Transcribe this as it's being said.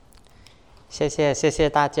谢谢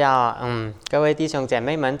大家。各位弟兄姐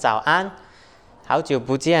妹们早安，好久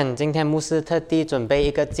不见。今天牧师特地准备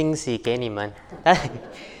一个惊喜给你们，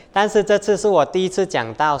但是这次是我第一次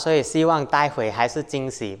讲道，所以希望待会还是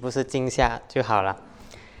惊喜，不是惊吓就好了。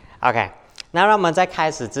OK， 那让我们在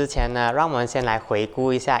开始之前呢，让我们先来回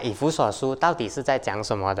顾一下以弗所书到底是在讲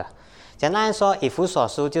什么的。简单来说，以弗所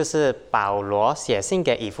书就是保罗写信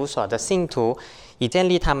给以弗所的信徒，以建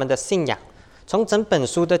立他们的信仰。从整本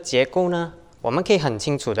书的结构呢，我们可以很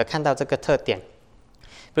清楚的看到这个特点。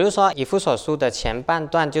比如说以弗所书的前半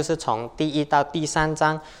段就是从第1到第3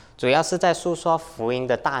章，主要是在述说福音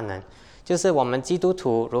的大能，就是我们基督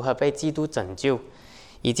徒如何被基督拯救，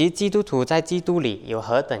以及基督徒在基督里有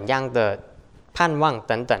何等样的盼望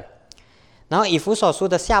等等。然后以弗所书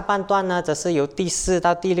的下半段呢，则是由第4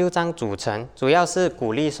到第6章组成，主要是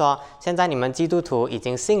鼓励说，现在你们基督徒已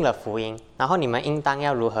经信了福音，然后你们应当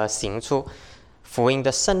要如何行出福音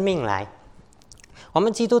的生命来。我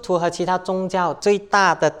们基督徒和其他宗教最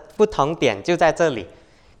大的不同点就在这里，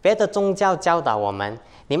别的宗教教导我们，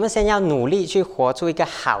你们先要努力去活出一个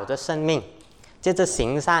好的生命，接着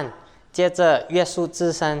行善，接着约束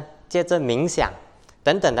自身，接着冥想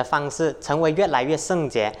等等的方式，成为越来越圣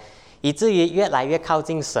洁，以至于越来越靠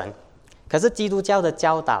近神。可是基督教的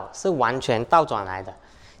教导是完全倒转来的，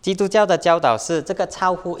基督教的教导是这个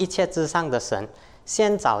超乎一切之上的神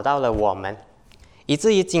先找到了我们，以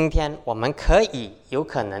至于今天我们可以有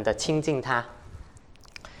可能的亲近他。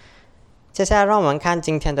接下来让我们看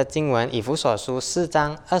今天的经文，以弗所书4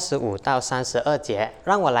章25到32节，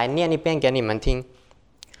让我来念一遍给你们听。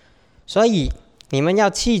所以你们要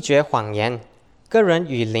弃绝谎言，个人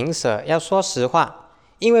与邻舍要说实话，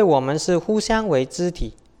因为我们是互相为肢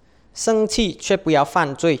体。生气却不要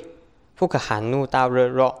犯罪，不可含怒到日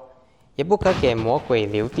落，也不可给魔鬼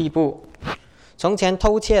留地步。从前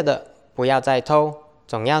偷窃的不要再偷，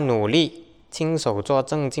总要努力亲手做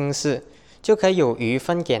正经事，就可以有余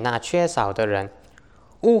分给那缺少的人。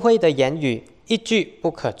污秽的言语一句不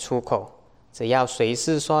可出口，只要随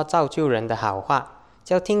时说造就人的好话，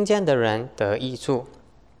叫听见的人得益处。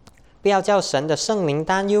不要叫神的圣灵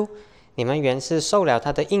担忧，你们原是受了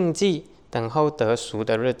他的印记，等候得赎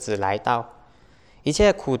的日子来到。一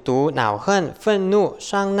切苦毒、恼恨、愤怒、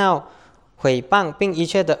双闹、毁谤，并一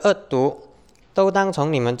切的恶毒，都当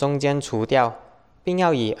从你们中间除掉，并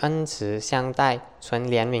要以恩慈相待，存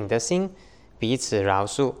怜悯的心，彼此饶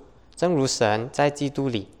恕，正如神在基督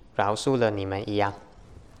里饶恕了你们一样。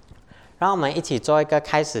让我们一起做一个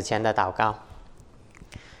开始前的祷告。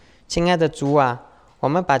亲爱的主啊，我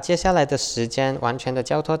们把接下来的时间完全的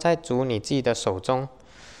交托在主你自己的手中，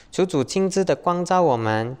求主亲自的光照我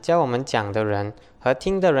们，叫我们讲的人和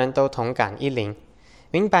听的人都同感一灵，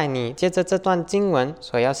明白你借着这段经文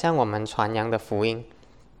所要向我们传扬的福音。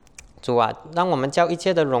主啊，让我们叫一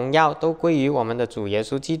切的荣耀都归于我们的主耶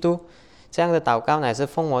稣基督。这样的祷告乃是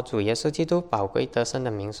奉我主耶稣基督宝贵得胜的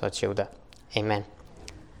名所求的 Amen。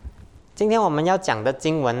 今天我们要讲的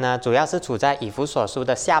经文呢，主要是处在以弗所书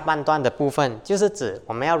的下半段的部分，就是指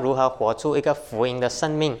我们要如何活出一个福音的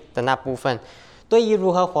生命的那部分。对于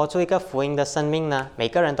如何活出一个福音的生命呢，每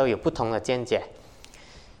个人都有不同的见解。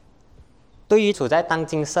对于处在当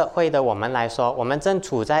今社会的我们来说，我们正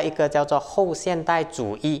处在一个叫做后现代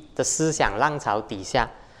主义的思想浪潮底下。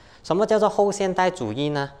什么叫做后现代主义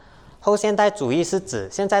呢？后现代主义是指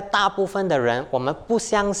现在大部分的人，我们不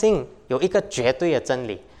相信有一个绝对的真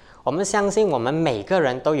理，我们相信我们每个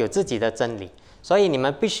人都有自己的真理，所以你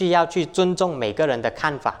们必须要去尊重每个人的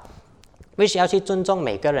看法，必须要去尊重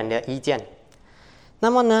每个人的意见。那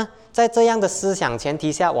么呢，在这样的思想前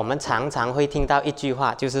提下，我们常常会听到一句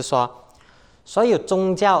话，就是说所有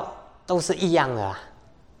宗教都是一样的啦，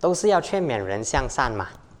都是要劝勉人向善嘛。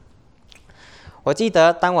我记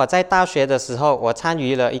得当我在大学的时候，我参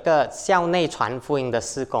与了一个校内传福音的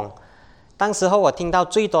事工。当时候我听到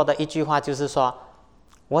最多的一句话就是说，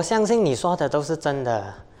我相信你说的都是真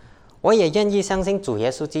的，我也愿意相信主耶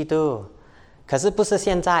稣基督，可是不是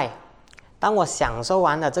现在，当我享受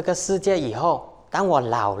完了这个世界以后，当我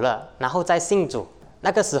老了然后再信主，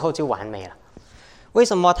那个时候就完美了。为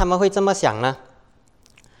什么他们会这么想呢？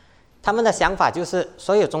他们的想法就是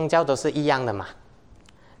所有宗教都是一样的嘛，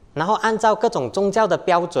然后按照各种宗教的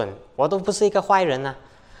标准，我都不是一个坏人啊，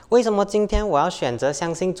为什么今天我要选择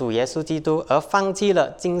相信主耶稣基督而放弃了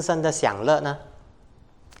今生的享乐呢？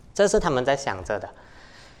这是他们在想着的。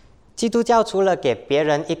基督教除了给别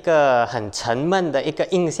人一个很沉闷的一个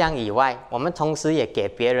印象以外，我们同时也给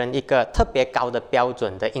别人一个特别高的标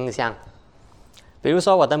准的印象。比如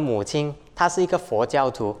说我的母亲，她是一个佛教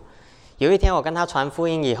徒，有一天我跟她传福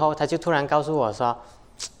音以后，她就突然告诉我说，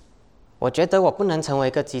我觉得我不能成为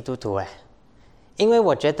一个基督徒因为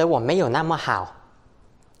我觉得我没有那么好。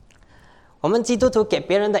我们基督徒给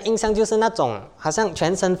别人的印象就是那种好像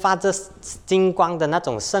全身发着金光的那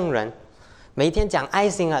种圣人，每天讲爱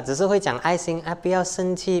心只是会讲爱心不要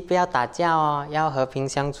生气，不要打架哦，要和平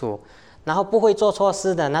相处，然后不会做错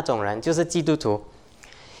事的那种人就是基督徒。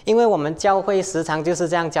因为我们教会时常就是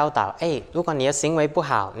这样教导，如果你的行为不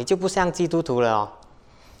好，你就不像基督徒了哦。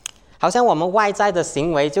好像我们外在的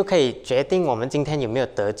行为就可以决定我们今天有没有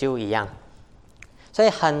得救一样。所以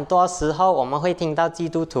很多时候我们会听到基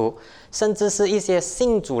督徒，甚至是一些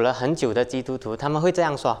信主了很久的基督徒，他们会这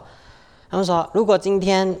样说，他们说，如果今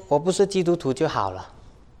天我不是基督徒就好了，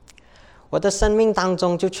我的生命当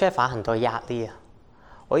中就缺乏很多压力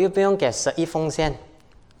我又不用给11奉献，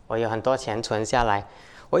我有很多钱存下来，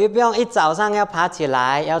我又不用一早上要爬起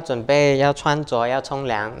来，要准备，要穿着，要冲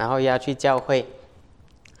凉，然后又要去教会，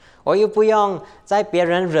我又不用在别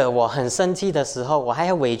人惹我很生气的时候，我还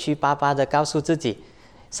要委屈巴巴的告诉自己，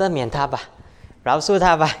赦免他吧，饶恕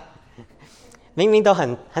他吧，明明都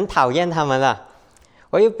很讨厌他们了，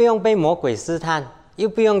我又不用被魔鬼试探，又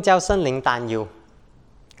不用叫圣灵担忧，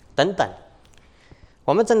等等。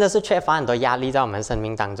我们真的是缺乏很多压力在我们生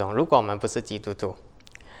命当中，如果我们不是基督徒。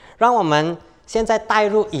让我们现在带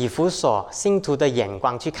入以弗所信徒的眼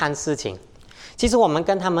光去看事情，其实我们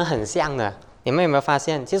跟他们很像的。你们有没有发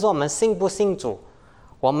现，其实我们信不信主，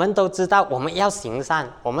我们都知道我们要行善，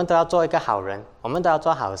我们都要做一个好人，我们都要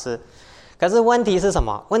做好事。可是问题是什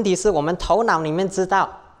么？问题是我们头脑里面知道，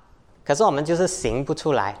可是我们就是行不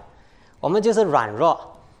出来，我们就是软弱。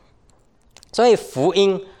所以福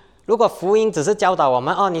音，如果福音只是教导我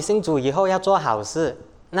们你信主以后要做好事，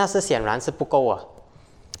那是显然是不够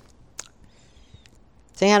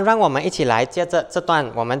今天让我们一起来接着这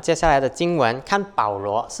段我们接下来的经文，看保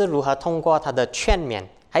罗是如何通过他的劝勉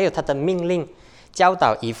还有他的命令，教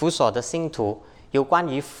导以弗所的信徒有关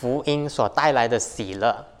于福音所带来的喜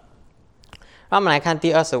乐。让我们来看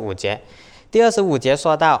第25节。第25节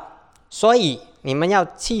说到，所以你们要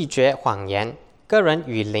弃绝谎言，个人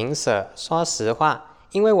与邻舍说实话，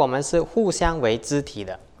因为我们是互相为肢体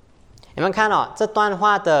的。你们看这段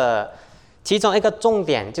话的其中一个重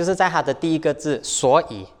点就是在它的第一个字所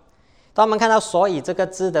以。当我们看到所以这个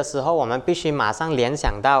字的时候，我们必须马上联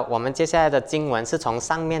想到我们接下来的经文是从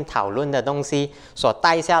上面讨论的东西所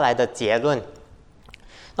带下来的结论。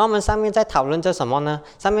那我们上面在讨论这什么呢？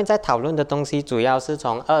上面在讨论的东西主要是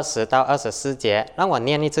从20到24节，让我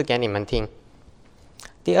念一次给你们听。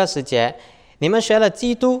第20节，你们学了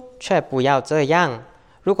基督，却不要这样。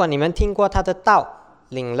如果你们听过他的道，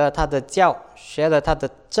领了他的教，学了他的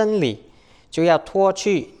真理，就要脱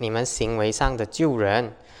去你们行为上的旧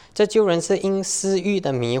人，这旧人是因私欲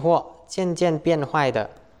的迷惑渐渐变坏的，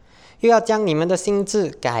又要将你们的心志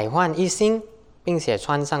改换一新，并且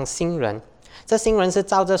穿上新人。这新人是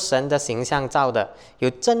照着神的形象造的，有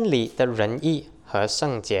真理的仁义和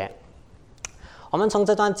圣洁。我们从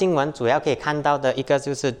这段经文主要可以看到的一个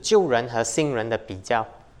就是旧人和新人的比较。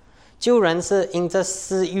旧人是因着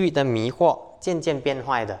私欲的迷惑渐渐变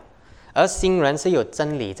坏的，而新人是有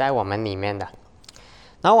真理在我们里面的。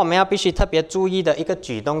然后我们要必须特别注意的一个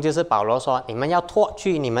举动就是保罗说，你们要脱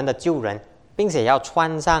去你们的旧人，并且要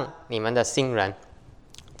穿上你们的新人。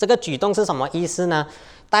这个举动是什么意思呢？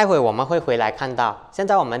待会我们会回来看到。现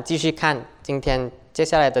在我们继续看今天接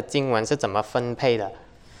下来的经文是怎么分配的。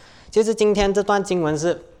就是今天这段经文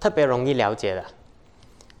是特别容易了解的。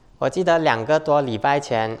我记得2个多礼拜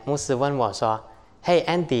前，牧师问我说，嘿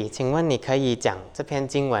Andy， 请问你可以讲这篇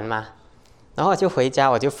经文吗？然后我就回家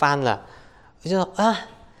我就翻了，我就说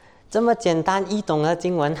这么简单易懂的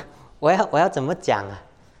经文，我要怎么讲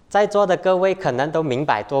在座的各位可能都明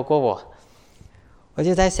白多过我。我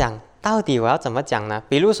就在想，到底我要怎么讲呢？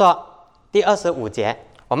比如说第25节，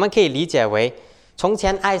我们可以理解为，从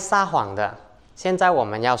前爱撒谎的，现在我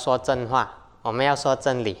们要说真话，我们要说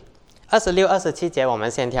真理。26、27节我们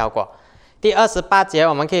先跳过。第28节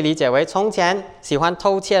我们可以理解为，从前喜欢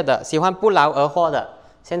偷窃的，喜欢不劳而获的，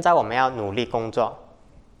现在我们要努力工作。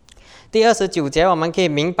第29节我们可以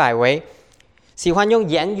明白为，喜欢用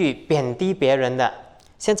言语贬低别人的，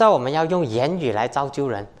现在我们要用言语来造就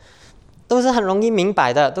人。都是很容易明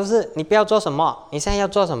白的，都是你不要做什么，你现在要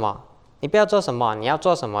做什么，你不要做什么，你要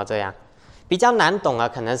做什么，这样。比较难懂的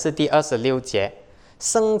可能是第26节，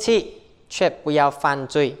生气却不要犯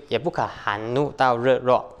罪，也不可含怒到日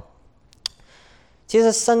落。其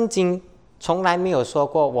实圣经从来没有说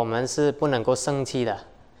过我们是不能够生气的，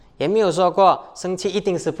也没有说过生气一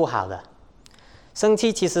定是不好的。生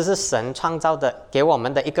气其实是神创造的给我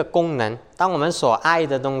们的一个功能，当我们所爱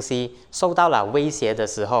的东西受到了威胁的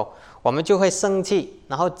时候，我们就会生气，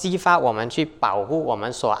然后激发我们去保护我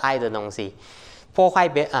们所爱的东西。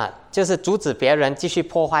就是阻止别人继续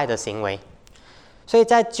破坏的行为。所以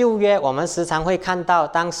在旧约，我们时常会看到，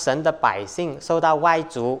当神的百姓受到外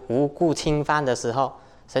族无故侵犯的时候，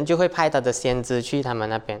神就会派他的先知去他们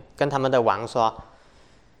那边，跟他们的王说：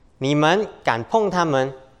你们敢碰他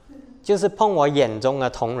们，就是碰我眼中的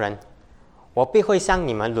瞳人，我必会向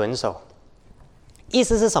你们抡手。意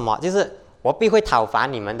思是什么？就是我必会讨伐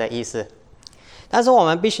你们的意思。但是我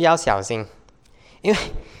们必须要小心，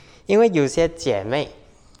因为有些姐妹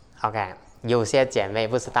 ，OK， 有些姐妹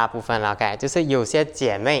不是大部分 OK， 就是有些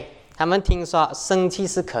姐妹，她们听说生气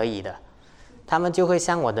是可以的，她们就会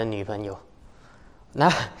像我的女朋友，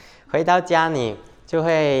那回到家你就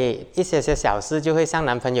会一些小事就会向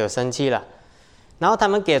男朋友生气了，然后他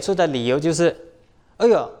们给出的理由就是，哎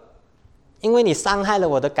呦，因为你伤害了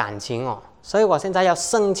我的感情哦，所以我现在要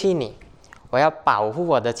生气你，我要保护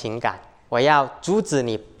我的情感，我要阻止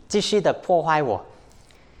你继续的破坏我。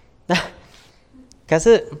可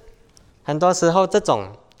是很多时候这种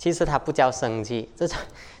其实它不叫生气，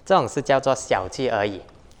这种是叫做小气而已。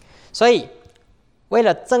所以为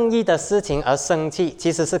了正义的事情而生气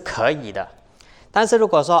其实是可以的，但是如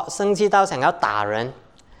果说生气到想要打人，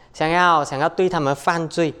想要对他们犯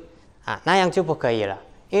罪那样就不可以了，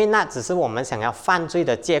因为那只是我们想要犯罪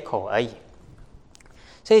的借口而已。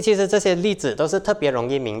所以其实这些例子都是特别容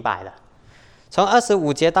易明白的。从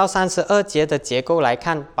25节到32节的结构来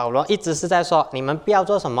看，保罗一直是在说你们不要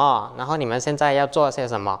做什么，然后你们现在要做些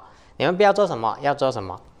什么，你们不要做什么，要做什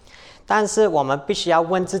么。但是我们必须要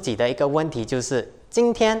问自己的一个问题就是，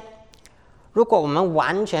今天如果我们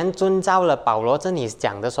完全遵照了保罗这里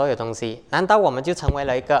讲的所有东西，难道我们就成为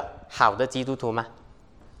了一个好的基督徒吗？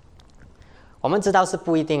我们知道是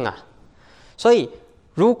不一定啊。所以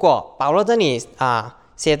如果保罗这里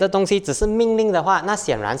写的东西只是命令的话，那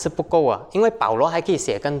显然是不够啊，因为保罗还可以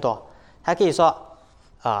写更多，他可以说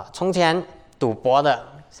从前赌博的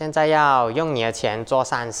现在要用你的钱做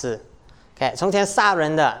善事， OK， 从前杀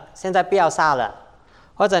人的现在不要杀了，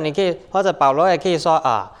或者保罗也可以说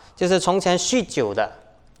就是从前酗酒的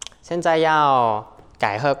现在要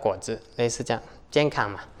改喝果汁，类似这样健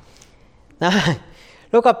康嘛。那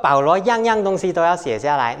如果保罗样样东西都要写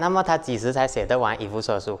下来，那么他几时才写得完以弗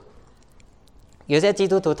所书？有些基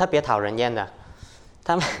督徒特别讨人厌的，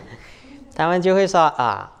他们就会说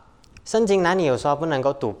圣经哪里有说不能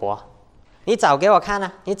够赌博？你找给我看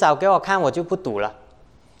啊，你找给我看，我就不赌了。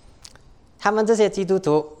他们这些基督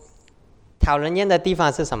徒讨人厌的地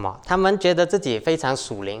方是什么？他们觉得自己非常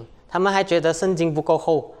属灵，他们还觉得圣经不够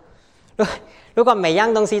厚。如果每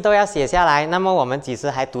样东西都要写下来，那么我们几时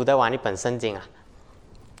还读得完一本圣经啊？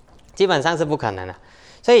基本上是不可能的。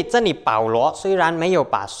所以这里保罗虽然没有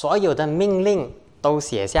把所有的命令都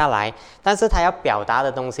写下来，但是他要表达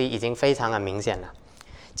的东西已经非常的明显了。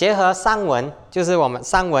结合上文，就是我们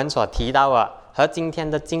上文所提到的和今天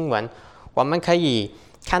的经文，我们可以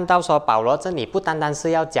看到说保罗这里不单单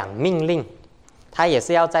是要讲命令，他也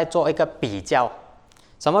是要再做一个比较。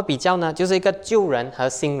什么比较呢？就是一个旧人和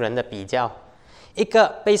新人的比较，一个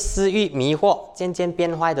被私欲迷惑渐渐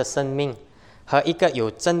变坏的生命和一个有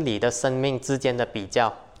真理的生命之间的比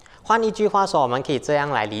较。换一句话说，我们可以这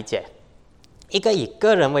样来理解，一个以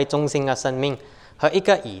个人为中心的生命和一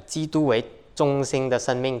个以基督为中心的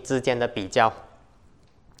生命之间的比较。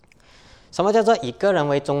什么叫做以个人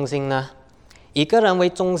为中心呢？以个人为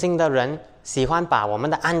中心的人喜欢把我们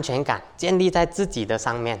的安全感建立在自己的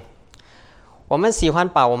上面，我们喜欢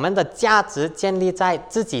把我们的价值建立在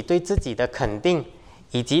自己对自己的肯定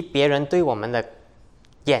以及别人对我们的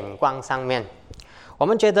眼光上面。我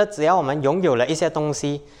们觉得只要我们拥有了一些东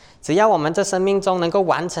西，只要我们在生命中能够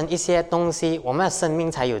完成一些东西，我们的生命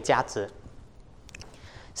才有价值。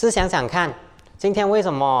试想想看，今天为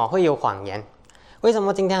什么会有谎言？为什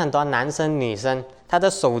么今天很多男生女生他的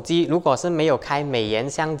手机如果是没有开美颜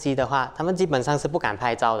相机的话，他们基本上是不敢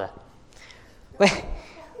拍照的？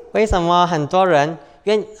为什么很多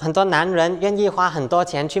男人愿意花很多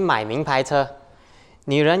钱去买名牌车，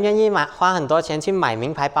女人愿意花很多钱去买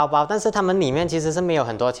名牌包包，但是他们里面其实是没有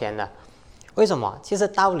很多钱的？为什么？其实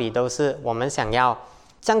道理都是我们想要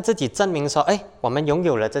向自己证明说，我们拥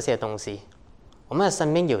有了这些东西，我们的生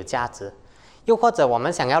命有价值。又或者我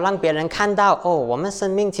们想要让别人看到，我们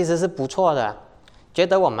生命其实是不错的，觉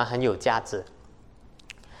得我们很有价值。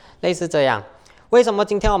类似这样，为什么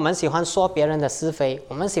今天我们喜欢说别人的是非，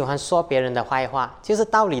我们喜欢说别人的坏话？其实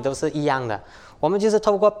道理都是一样的，我们就是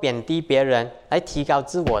透过贬低别人来提高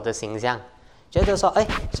自我的形象，觉得说，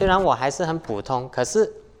虽然我还是很普通，可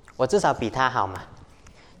是我至少比他好嘛，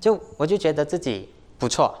我就觉得自己不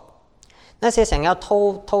错。那些想要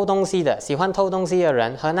偷东西的，喜欢偷东西的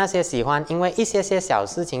人，和那些喜欢因为一些小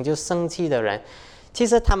事情就生气的人，其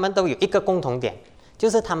实他们都有一个共同点，就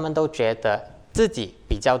是他们都觉得自己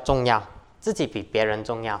比较重要，自己比别人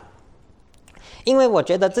重要。因为我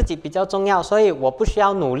觉得自己比较重要，所以我不需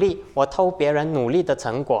要努力，我偷别人努力的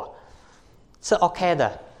成果是 OK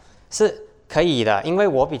的，是可以的。因为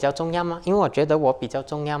我比较重要吗？因为我觉得我比较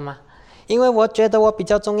重要吗？因为我觉得我比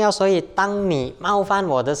较重要，所以当你冒犯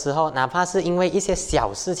我的时候，哪怕是因为一些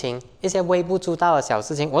小事情，一些微不足道的小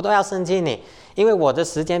事情，我都要生气你，因为我的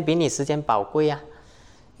时间比你时间宝贵啊，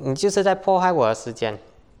你就是在破坏我的时间。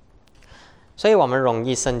所以我们容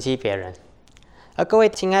易生气别人。而各位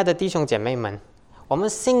亲爱的弟兄姐妹们，我们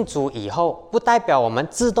信主以后，不代表我们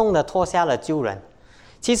自动的脱下了旧人，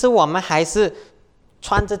其实我们还是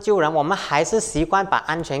穿着旧人，我们还是习惯把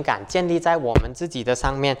安全感建立在我们自己的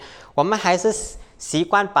上面，我们还是习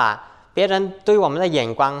惯把别人对我们的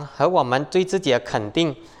眼光和我们对自己的肯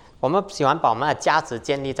定，我们喜欢把我们的价值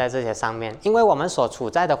建立在这些上面，因为我们所处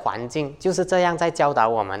在的环境就是这样在教导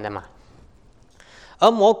我们的嘛。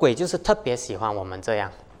而魔鬼就是特别喜欢我们这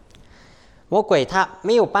样，魔鬼他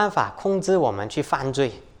没有办法控制我们去犯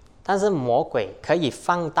罪，但是魔鬼可以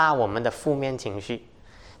放大我们的负面情绪，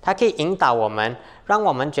它可以引导我们，让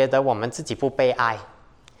我们觉得我们自己不被爱。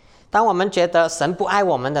当我们觉得神不爱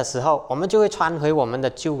我们的时候，我们就会穿回我们的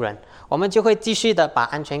旧人，我们就会继续的把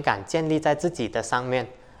安全感建立在自己的上面，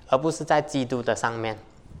而不是在基督的上面。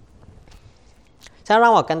现在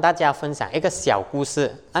让我跟大家分享一个小故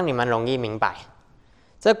事，让你们容易明白。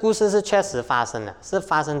这故事是确实发生的，是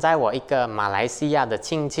发生在我一个马来西亚的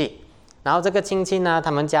亲戚。然后这个亲戚呢，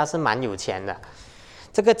他们家是蛮有钱的。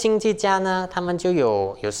这个亲戚家呢，他们就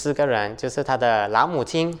有4个人，就是他的老母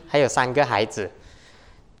亲，还有3个孩子。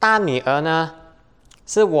大女儿呢，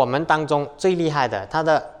是我们当中最厉害的，她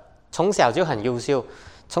的从小就很优秀。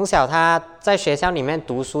从小她在学校里面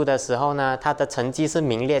读书的时候呢，她的成绩是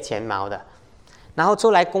名列前茅的。然后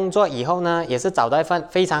出来工作以后呢，也是找到一份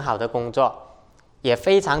非常好的工作，也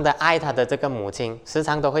非常的爱她的这个母亲，时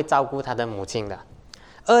常都会照顾她的母亲的。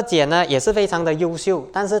二姐呢也是非常的优秀，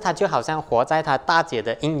但是她就好像活在她大姐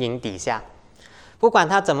的阴影底下，不管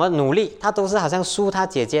她怎么努力，她都是好像输她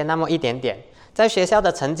姐姐那么一点点。在学校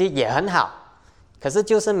的成绩也很好，可是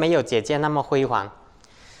就是没有姐姐那么辉煌。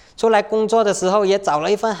出来工作的时候也找了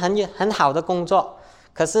一份很好的工作，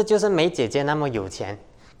可是就是没姐姐那么有钱。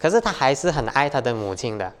可是她还是很爱她的母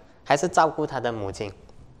亲的，还是照顾她的母亲。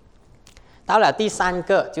到了第3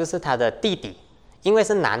个就是她的弟弟，因为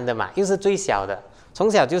是男的嘛，又是最小的，从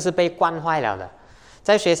小就是被惯坏了的。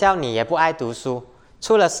在学校你也不爱读书，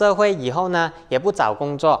出了社会以后呢，也不找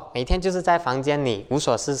工作，每天就是在房间里无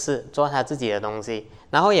所事事，做他自己的东西，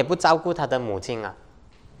然后也不照顾他的母亲啊。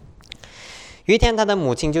有一天他的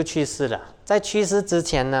母亲就去世了，在去世之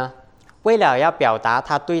前呢，为了要表达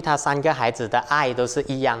他对他3个孩子的爱都是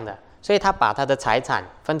一样的，所以他把他的财产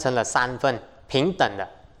分成了3份，平等的，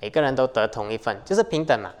每个人都得同一份，就是平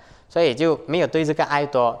等嘛，所以就没有对这个爱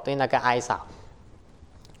多，对那个爱少。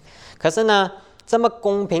可是呢，这么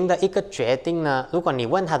公平的一个决定呢，如果你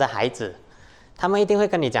问他的孩子，他们一定会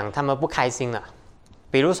跟你讲他们不开心了。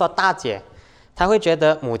比如说大姐，她会觉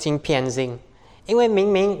得母亲偏心，因为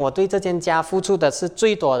明明我对这间家付出的是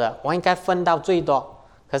最多的，我应该分到最多，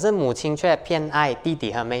可是母亲却偏爱弟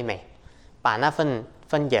弟和妹妹，把那份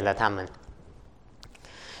分给了他们。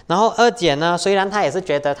然后二姐呢，虽然她也是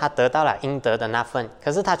觉得她得到了应得的那份，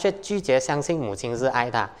可是她却拒绝相信母亲是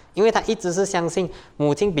爱她，因为她一直是相信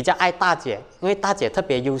母亲比较爱大姐，因为大姐特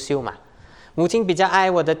别优秀嘛。母亲比较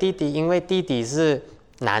爱我的弟弟，因为弟弟是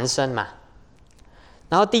男生嘛。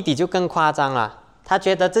然后弟弟就更夸张了，他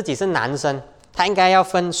觉得自己是男生，他应该要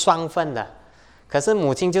分双份的，可是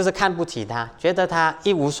母亲就是看不起他，觉得他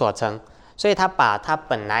一无所成，所以他把他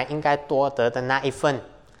本来应该多得的那一份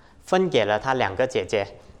分给了他2个姐姐。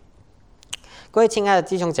各位亲爱的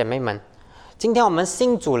弟兄姐妹们，今天我们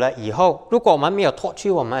信主了以后，如果我们没有脱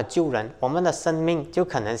去我们的旧人，我们的生命就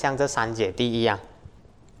可能像这3姐弟一样，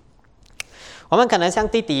我们可能像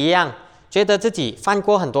弟弟一样，觉得自己犯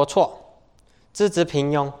过很多错，自知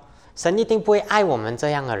平庸，神一定不会爱我们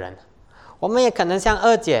这样的人。我们也可能像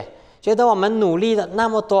二姐，觉得我们努力了那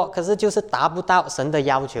么多，可是就是达不到神的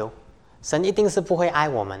要求，神一定是不会爱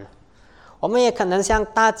我们。我们也可能像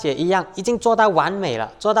大姐一样，已经做到完美了，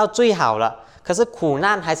做到最好了，可是苦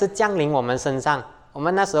难还是降临我们身上，我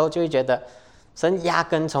们那时候就会觉得神压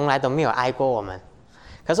根从来都没有爱过我们。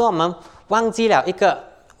可是我们忘记了一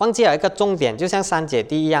个重点，就像3姐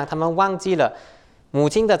弟一样，他们忘记了母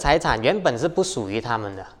亲的财产原本是不属于他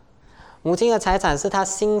们的，母亲的财产是她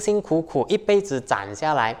辛辛苦苦一辈子攒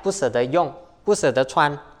下来，不舍得用，不舍得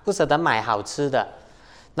穿，不舍得买好吃的，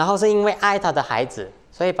然后是因为爱她的孩子，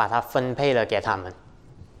所以把它分配了给他们。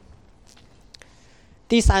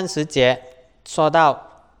第30节说到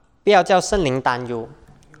不要叫圣灵担忧。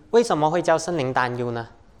为什么会叫圣灵担忧呢？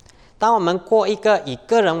当我们过一个以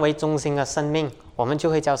个人为中心的生命，我们就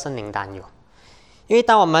会叫圣灵担忧。因为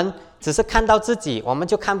当我们只是看到自己，我们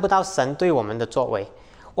就看不到神对我们的作为。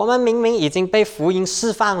我们明明已经被福音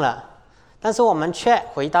释放了，但是我们却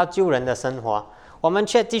回到旧人的生活，我们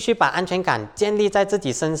却继续把安全感建立在自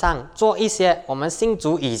己身上，做一些我们信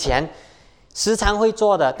主以前时常会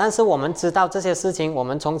做的，但是我们知道这些事情我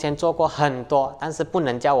们从前做过很多，但是不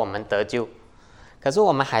能叫我们得救，可是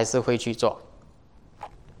我们还是会去做。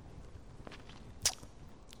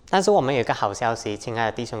但是我们有一个好消息，亲爱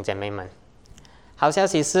的弟兄姐妹们，好消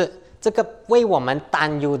息是这个为我们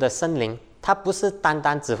担忧的圣灵，他不是单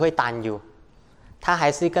单只会担忧，他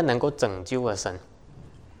还是一个能够拯救的神。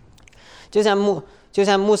就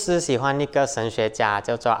像牧师喜欢一个神学家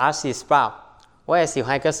叫做 R.C. Sproul， 我也喜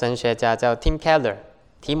欢一个神学家叫 Tim Keller，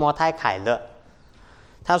 提摩太凯勒。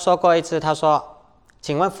他说过一次，他说，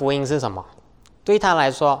请问福音是什么？对他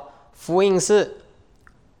来说，福音是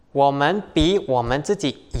我们比我们自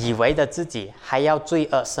己以为的自己还要罪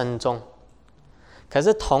恶深重，可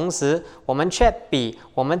是同时我们却比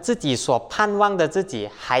我们自己所盼望的自己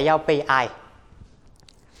还要被爱。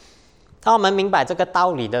当我们明白这个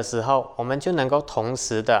道理的时候，我们就能够同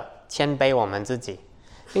时的谦卑我们自己，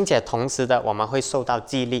并且同时的我们会受到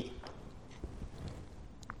激励。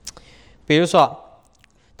比如说，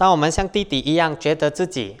当我们像弟弟一样觉得自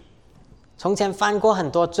己从前犯过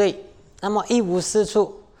很多罪，那么一无是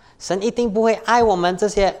处，神一定不会爱我们这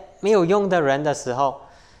些没有用的人的时候，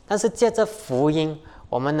但是借着福音，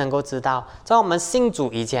我们能够知道，在我们信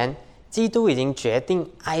主以前，基督已经决定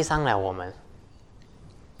爱上了我们。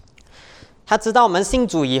他知道我们信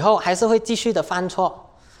主以后还是会继续的犯错，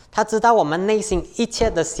他知道我们内心一切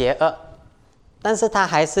的邪恶，但是他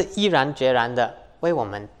还是毅然决然的为我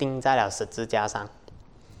们钉在了十字架上，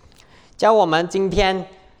叫我们今天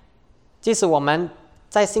即使我们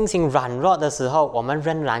在信心软弱的时候，我们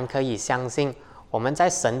仍然可以相信我们在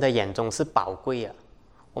神的眼中是宝贵的，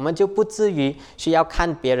我们就不至于需要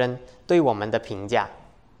看别人对我们的评价，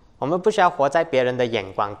我们不需要活在别人的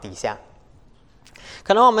眼光底下。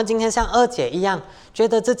可能我们今天像二姐一样，觉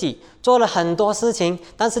得自己做了很多事情，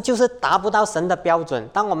但是就是达不到神的标准。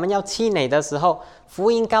当我们要气馁的时候，福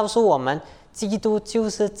音告诉我们，基督就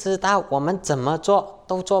是知道我们怎么做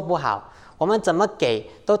都做不好，我们怎么给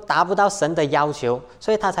都达不到神的要求，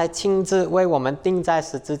所以他才亲自为我们钉在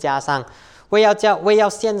十字架上，为要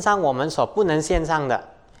献上我们所不能献上的，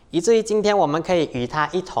以至于今天我们可以与他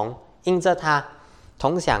一同，因着他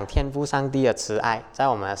同享天父上帝的慈爱在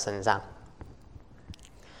我们的身上。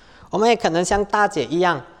我们也可能像大姐一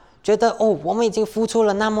样，觉得我们已经付出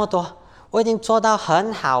了那么多，我已经做到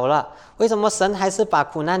很好了，为什么神还是把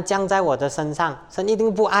苦难降在我的身上？神一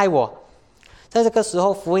定不爱我。在这个时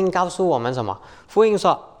候，福音告诉我们什么？福音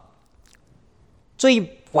说，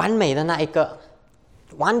最完美的那一个，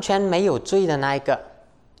完全没有罪的那一个，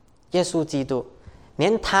耶稣基督，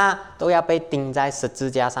连他都要被钉在十字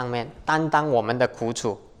架上面，担当我们的苦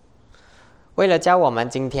楚，为了叫我们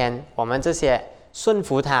今天，我们这些顺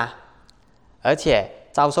服他而且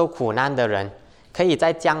遭受苦难的人，可以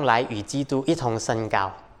在将来与基督一同升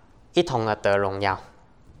高，一同的得荣耀。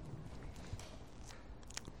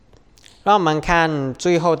让我们看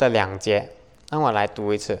最后的2节，让我来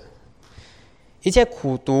读一次。一切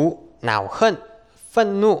苦毒、恼恨、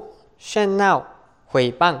愤怒、喧闹、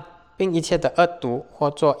毁谤，并一切的恶毒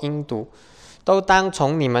或作阴毒，都当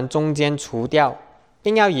从你们中间除掉，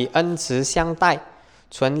并要以恩慈相待，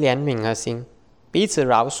存怜悯的心，彼此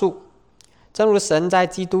饶恕，正如神在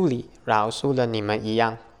基督里饶恕了你们一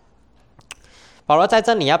样。保罗在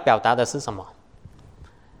这里要表达的是什么？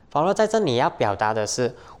保罗在这里要表达的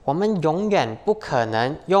是，我们永远不可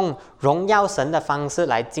能用荣耀神的方式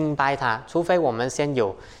来敬拜他，除非我们先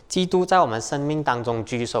有基督在我们生命当中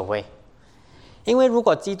居首位。因为如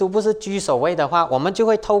果基督不是居首位的话，我们就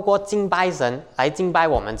会透过敬拜神来敬拜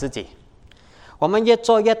我们自己。我们越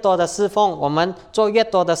做越多的侍奉，我们做越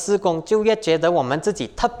多的事工，就越觉得我们自己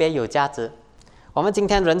特别有价值。我们今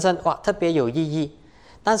天人生特别有意义。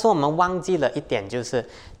但是我们忘记了一点，就是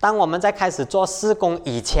当我们在开始做事工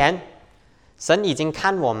以前，神已经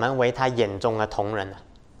看我们为他眼中的同人了。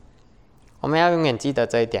我们要永远记得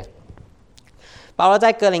这一点。保罗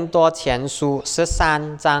在哥林多前书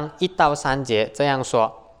13章1到3节这样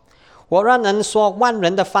说：我若能说万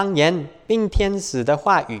人的方言，并天使的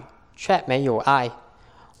话语，却没有爱，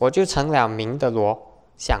我就成了鸣的锣，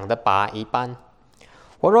响的钹一般。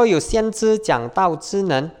我若有先知讲道之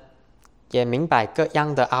能，也明白各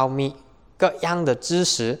样的奥秘，各样的知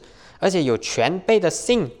识，而且有全备的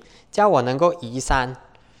信，叫我能够移山，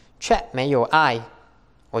却没有爱，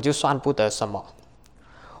我就算不得什么。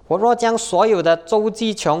我若将所有的周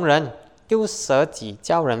济穷人，又舍己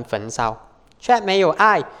叫人焚烧，却没有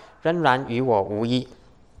爱，仍然与我无益。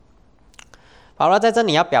保罗在这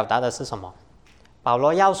里要表达的是什么？保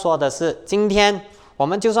罗要说的是，今天我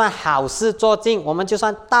们就算好事做尽，我们就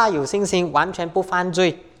算大有信心，完全不犯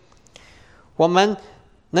罪，我们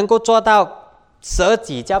能够做到舍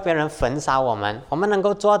己叫别人焚烧我们能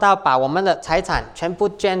够做到把我们的财产全部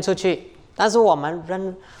捐出去，但是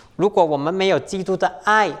如果我们没有基督的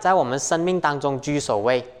爱在我们生命当中居首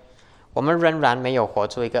位，我们仍然没有活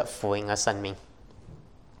出一个福音的生命。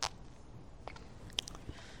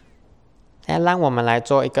让我们来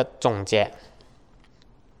做一个总结。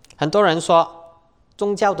很多人说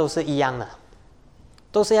宗教都是一样的，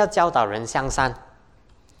都是要教导人向善，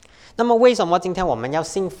那么为什么今天我们要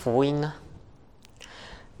信福音呢？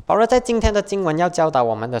保罗在今天的经文要教导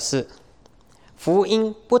我们的是，福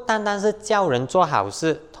音不单单是叫人做好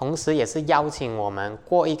事，同时也是邀请我们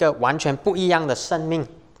过一个完全不一样的生命。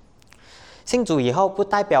信主以后不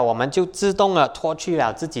代表我们就自动地脱去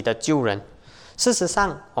了自己的旧人，事实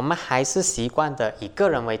上我们还是习惯的以个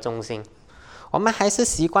人为中心，我们还是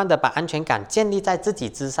习惯的把安全感建立在自己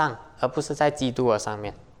之上，而不是在基督的上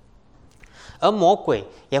面。而魔鬼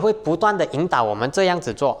也会不断的引导我们这样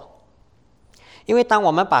子做，因为当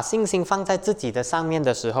我们把信心放在自己的上面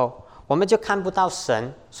的时候，我们就看不到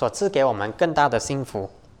神所赐给我们更大的幸福，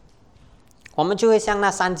我们就会像那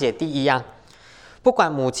三姐弟一样，不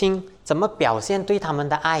管母亲怎么表现对他们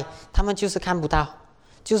的爱，他们就是看不到，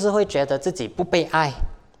就是会觉得自己不被爱。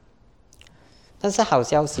但是好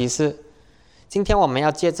消息是，今天我们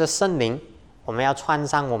要借着圣灵，我们要穿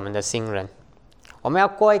上我们的新人，我们要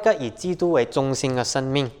过一个以基督为中心的生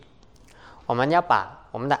命，我们要把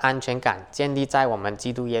我们的安全感建立在我们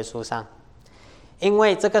基督耶稣上。因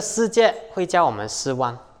为这个世界会叫我们失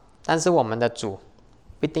望，但是我们的主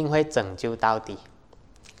必定会拯救到底。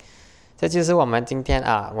这就是我们今天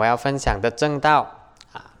我要分享的正道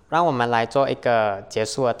让我们来做一个结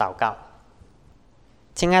束的祷告。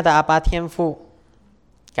亲爱的阿爸天父，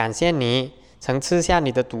感谢你曾赐下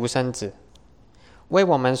你的独生子，为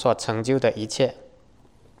我们所成就的一切。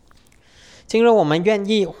今日我们愿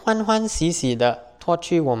意欢欢喜喜的脱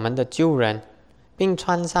去我们的旧人，并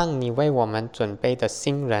穿上你为我们准备的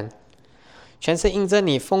新人，全是因着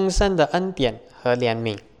你丰盛的恩典和怜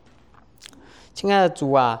悯。亲爱的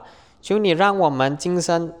主求你让我们今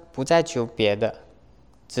生不再求别的，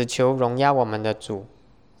只求荣耀我们的主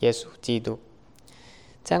耶稣基督。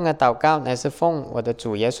这样的祷告乃是奉我的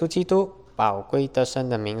主耶稣基督宝贵得胜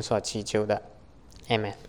的名所祈求的。 Amen。